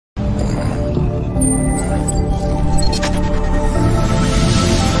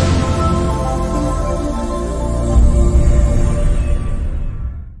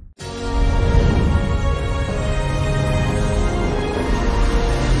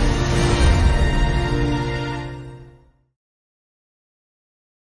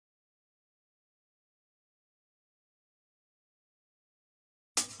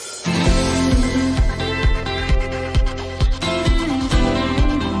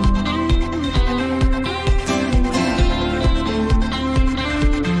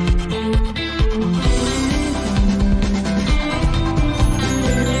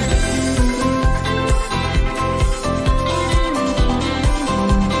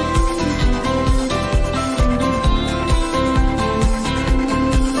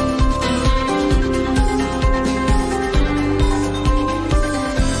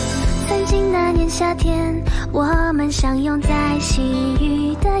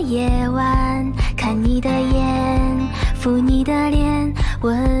夜晚，看你的眼，抚你的脸，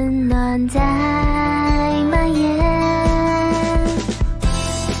温暖在蔓延。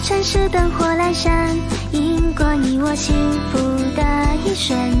城市灯火阑珊，映过你我幸福的一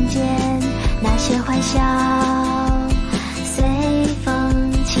瞬间。那些欢笑随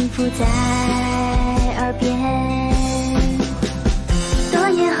风轻拂在耳边。多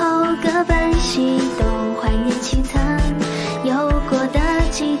年后各奔西东，怀念起曾有过的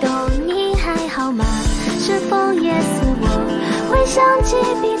悸动。你还好吗？是否也似我会想起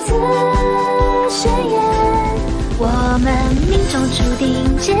彼此宣言？我们命中注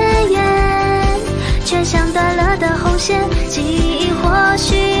定结缘，却像断了的红线，记忆或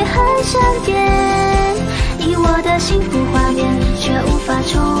许很闪电，你我的幸福画面却无法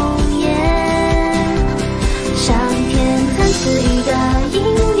重演。上天很赐予的姻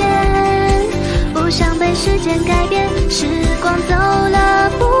缘，不想被时间改变，时光走了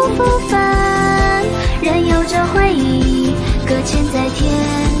不复返，任由这回忆搁浅在天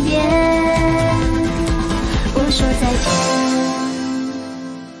边，不说再见。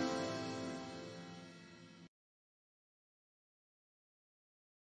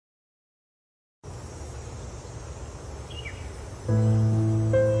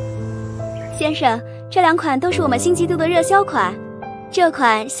先生，这两款都是我们新季度的热销款，这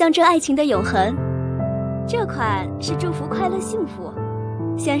款象征爱情的永恒，这款是祝福快乐幸福。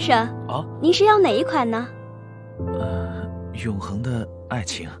先生，您是要哪一款呢？永恒的爱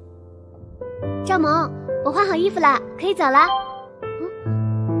情。赵萌，我换好衣服了，可以走了。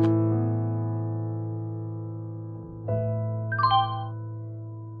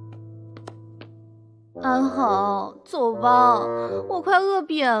安好，走吧，我快饿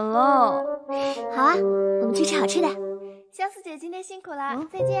扁了。好啊，我们去吃好吃的。相思姐今天辛苦了，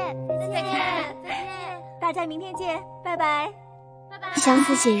再见，再见，再见，大家明天见，拜拜，拜拜。相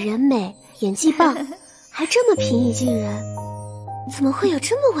思姐人美，演技棒，还这么平易近人，怎么会有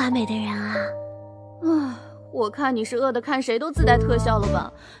这么完美的人啊？我看你是饿得看谁都自带特效了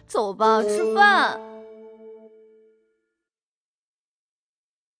吧？走吧，吃饭。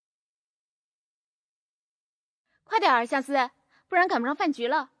快点儿，相思，不然赶不上饭局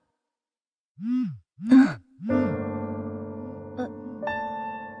了。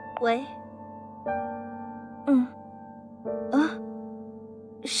喂，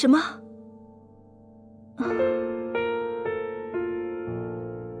什么？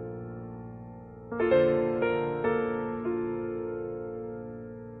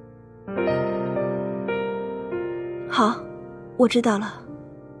好，我知道了。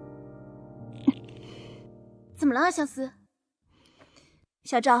怎么了啊，相思？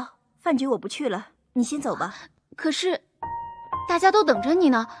小赵，饭局我不去了，你先走吧。可是，大家都等着你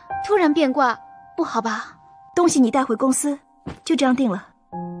呢，突然变卦，不好吧？东西你带回公司，就这样定了。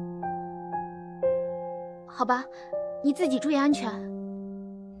好吧，你自己注意安全。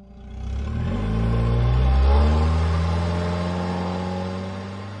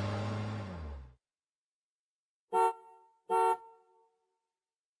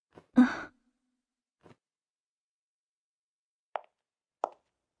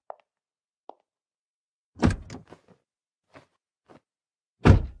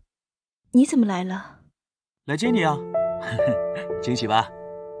你怎么来了？来接你啊，惊喜吧？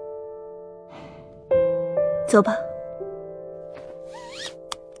走吧。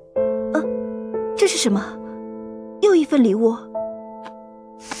这是什么？又一份礼物？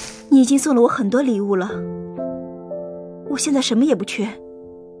你已经送了我很多礼物了，我现在什么也不缺。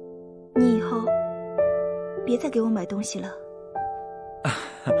你以后别再给我买东西了。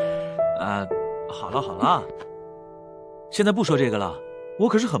好了好了，现在不说这个了，我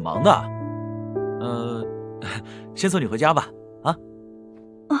可是很忙的。先送你回家吧。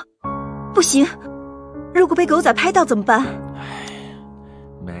不行，如果被狗仔拍到怎么办？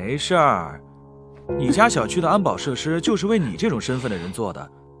没事儿，你家小区的安保设施就是为你这种身份的人做的，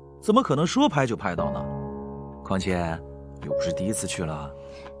怎么可能说拍就拍到呢？况且又不是第一次去了。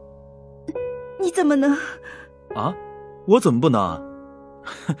你怎么能？我怎么不能？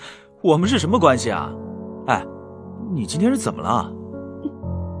我们是什么关系啊？哎，你今天是怎么了？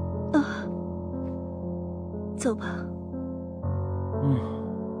走吧。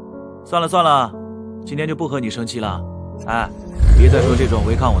算了算了，今天就不和你生气了。哎，别再说这种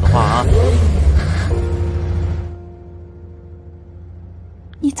违抗我的话啊！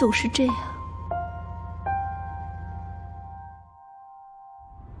你总是这样。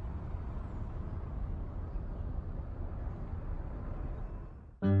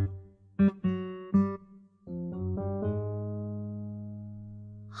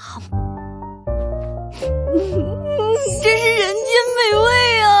真是人间美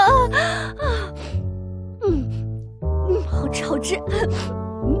味啊！吃。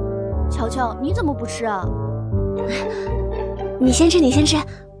乔乔，你怎么不吃啊？你先吃，你先吃，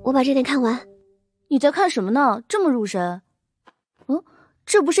我把这点看完。你在看什么呢？这么入神？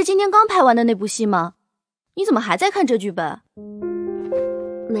这不是今天刚拍完的那部戏吗？你怎么还在看这剧本？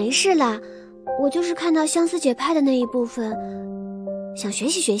没事啦，我就是看到香思姐拍的那一部分，想学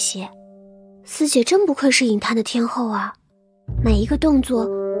习学习。思姐真不愧是影坛的天后啊，每一个动作，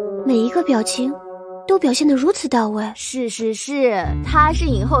每一个表情，都表现得如此到位。是，她是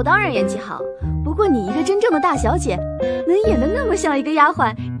影后，当然演技好。不过你一个真正的大小姐，能演得那么像一个丫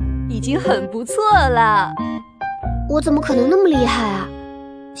鬟，已经很不错了。我怎么可能那么厉害啊？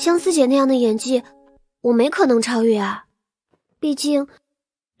香思姐那样的演技，我没可能超越啊。毕竟，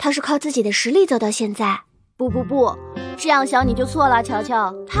她是靠自己的实力走到现在。不，这样想你就错了，乔乔。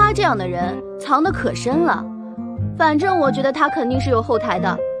她这样的人藏得可深了。反正我觉得她肯定是有后台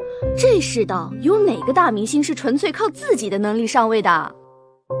的。这世道有哪个大明星是纯粹靠自己的能力上位的？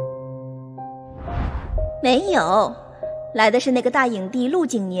没有，来的是那个大影帝陆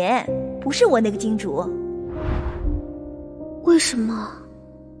瑾年，不是我那个金主。为什么？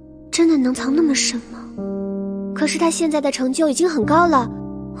真的能藏那么深吗？可是他现在的成就已经很高了，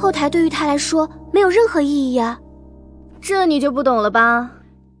后台对于他来说没有任何意义啊。这你就不懂了吧？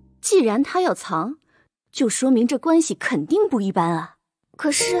既然他要藏，就说明这关系肯定不一般啊。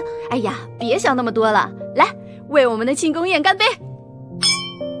可是，哎呀，别想那么多了，来，为我们的庆功宴干杯！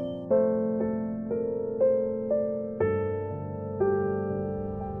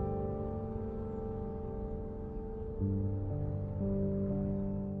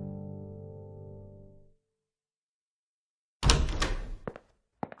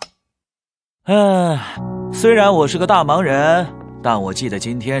虽然我是个大忙人，但我记得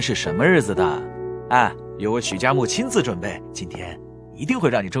今天是什么日子的。由我许嘉木亲自准备，今天一定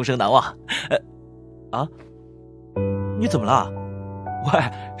会让你终生难忘。你怎么了？喂，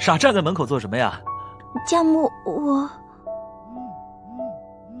傻站在门口做什么呀？嘉木，我……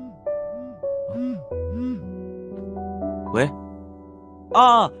喂，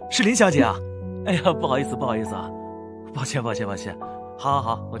是林小姐啊。哎呀，不好意思啊，抱歉。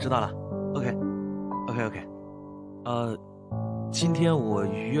好，我知道了。OK， 今天我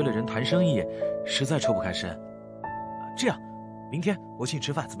预约了人谈生意，实在抽不开身。这样，明天我请你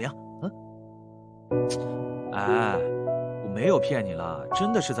吃饭，怎么样？我没有骗你了，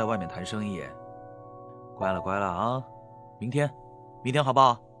真的是在外面谈生意。乖了啊，明天好不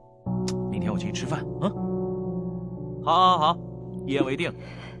好？明天我请你吃饭。好，一言为定，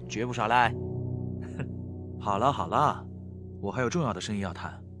绝不耍赖。好了，我还有重要的生意要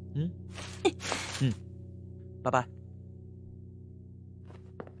谈。拜拜。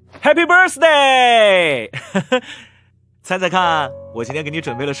Happy birthday！ 猜猜看，我今天给你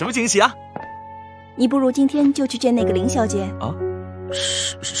准备了什么惊喜啊？你不如今天就去见那个林小姐啊？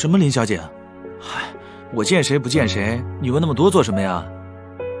什么林小姐？我见谁不见谁，你问那么多做什么呀？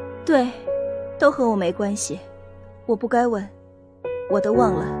对，都和我没关系，我不该问，我都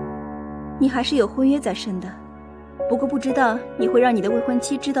忘了，你还是有婚约在身的。不过不知道你会让你的未婚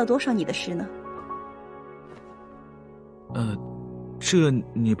妻知道多少你的事呢？这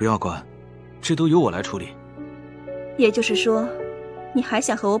你不要管，这都由我来处理。也就是说，你还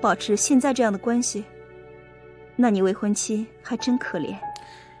想和我保持现在这样的关系？那你未婚妻还真可怜。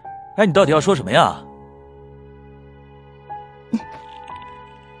你到底要说什么呀？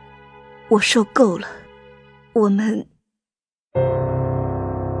我受够了，我们……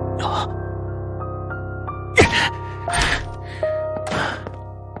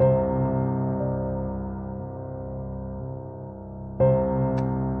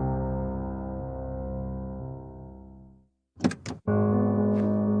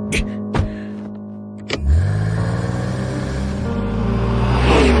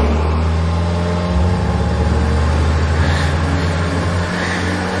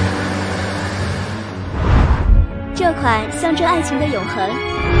这款象征爱情的永恒。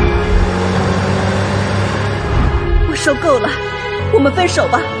我受够了，我们分手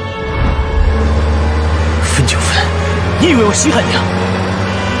吧。分就分，你以为我稀罕你啊？